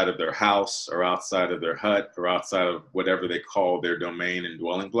outside of their house or outside of their hut or outside of whatever they call their domain and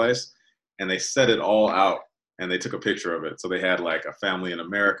dwelling place. And they set it all out and they took a picture of it. So they had like a family in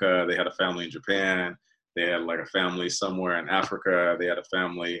America, they had a family in Japan, they had like a family somewhere in Africa, they had a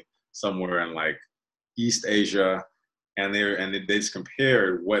family somewhere in like East Asia. And they just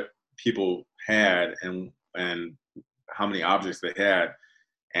compared what people had and how many objects they had.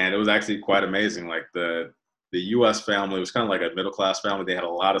 And it was actually quite amazing. Like the U.S. family was kind of like a middle-class family. They had a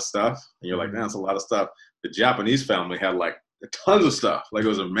lot of stuff. And you're like, man, that's a lot of stuff. The Japanese family had like tons of stuff. Like it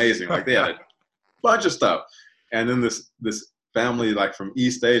was amazing. Like they had a bunch of stuff. And then this family like from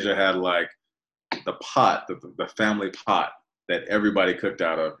East Asia had like the pot, the family pot that everybody cooked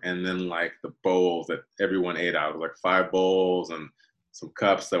out of. And then like the bowls that everyone ate out of, like 5 bowls and some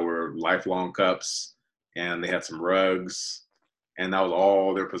cups that were lifelong cups. And they had some rugs. And that was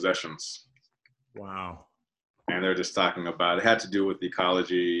all their possessions. Wow. And they're just talking about it had to do with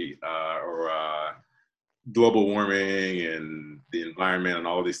ecology or global warming and the environment and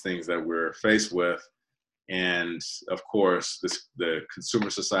all these things that we're faced with. And of course, the consumer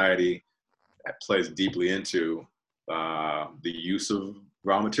society plays deeply into the use of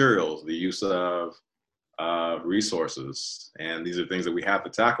raw materials, the use of resources. And these are things that we have to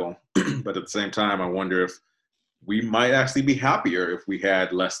tackle. But at the same time, I wonder if we might actually be happier if we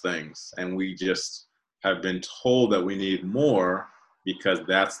had less things and we just have been told that we need more because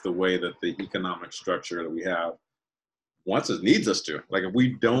that's the way that the economic structure that we have needs us to. Like if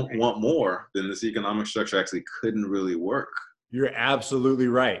we don't want more, then this economic structure actually couldn't really work. You're absolutely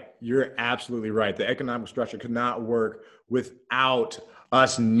right. You're absolutely right. The economic structure could not work without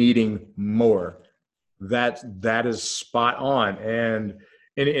us needing more. That is spot on. And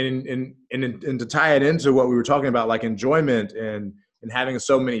to tie it into what we were talking about, like enjoyment and having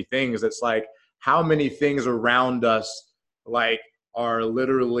so many things, it's like how many things around us like are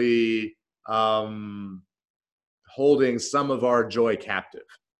literally holding some of our joy captive.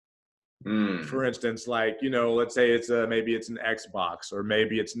 For instance, like, you know, let's say it's maybe it's an Xbox, or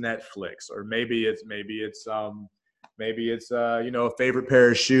maybe it's Netflix, or maybe it's you know, a favorite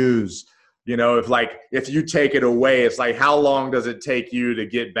pair of shoes. You know, if you take it away, it's like, how long does it take you to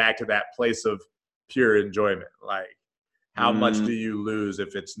get back to that place of pure enjoyment? Like, how much do you lose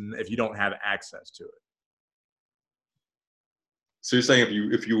if you don't have access to it? So you're saying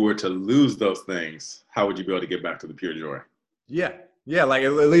if you were to lose those things, how would you be able to get back to the pure joy? Yeah. Like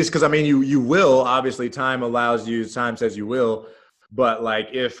at least, because I mean, you will, obviously time says you will, but like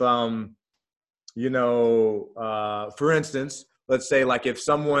if you know, for instance, let's say like if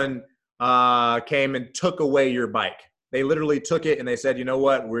someone came and took away your bike. They literally took it and they said, you know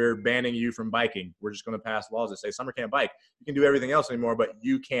what, we're banning you from biking. We're just going to pass laws that say Summer can't bike. You can do everything else anymore, but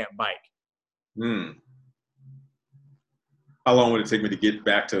you can't bike. How long would it take me to get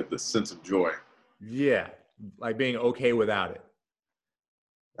back to the sense of joy? Yeah, like being okay without it.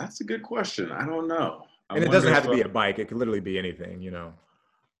 That's a good question. I don't know. And it doesn't have to be a bike. It could literally be anything, you know.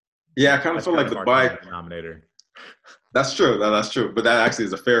 Yeah, I kind of feel like the bike denominator. That's true. That's true. But that actually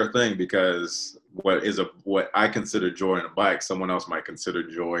is a fair thing, because what I consider joy in a bike, someone else might consider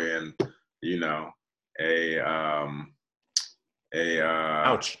joy in, you know, a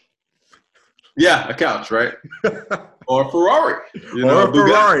couch. Yeah, a couch, right? Or a Ferrari. Or a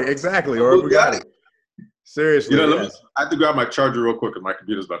Ferrari, exactly. Or a Bugatti. Seriously. You know, I have to grab my charger real quick because my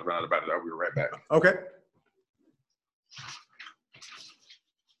computer's about to run out of battery. I'll be right back. Okay.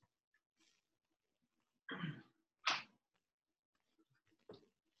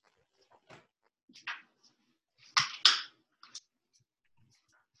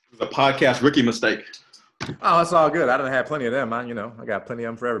 The podcast rookie mistake. Oh, that's all good. I done had plenty of them. I got plenty of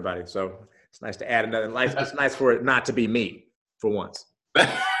them for everybody. So it's nice to add another life. It's nice for it not to be me for once.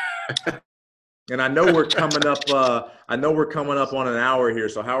 And I know we're coming up. On an hour here.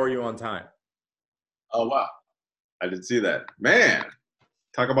 So how are you on time? Oh wow, I didn't see that. Man,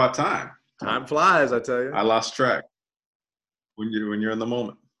 talk about time. Time flies, I tell you. I lost track. When you're in the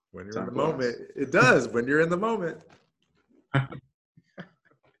moment. When you're in the moment, it does. When you're in the moment.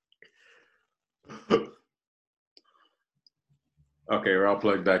 Okay, we're all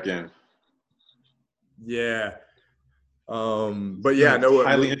plugged back in. Yeah. But yeah, no.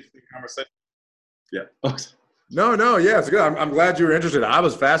 Highly interesting conversation. Yeah. No, yeah, it's good. I'm glad you were interested. I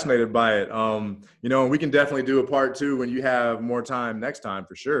was fascinated by it. You know, and we can definitely do a part 2 when you have more time next time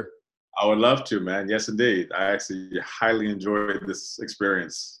for sure. I would love to, man. Yes, indeed. I actually highly enjoyed this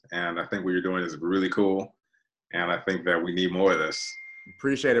experience, and I think what you're doing is really cool. And I think that we need more of this.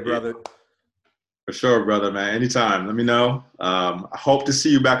 Appreciate it, brother. For sure, brother, man. Anytime. Let me know. I hope to see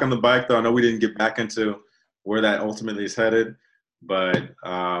you back on the bike, though. I know we didn't get back into where that ultimately is headed. But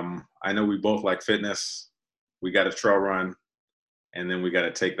I know we both like fitness. We got a trail run, and then we got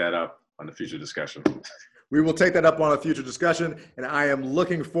to take that up on the future discussion. We will take that up on a future discussion, and I am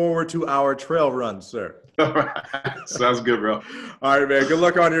looking forward to our trail run, sir. All right. Sounds good, bro. All right, man. Good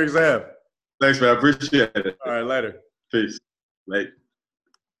luck on your exam. Thanks, man. I appreciate it. All right, later. Peace. Late.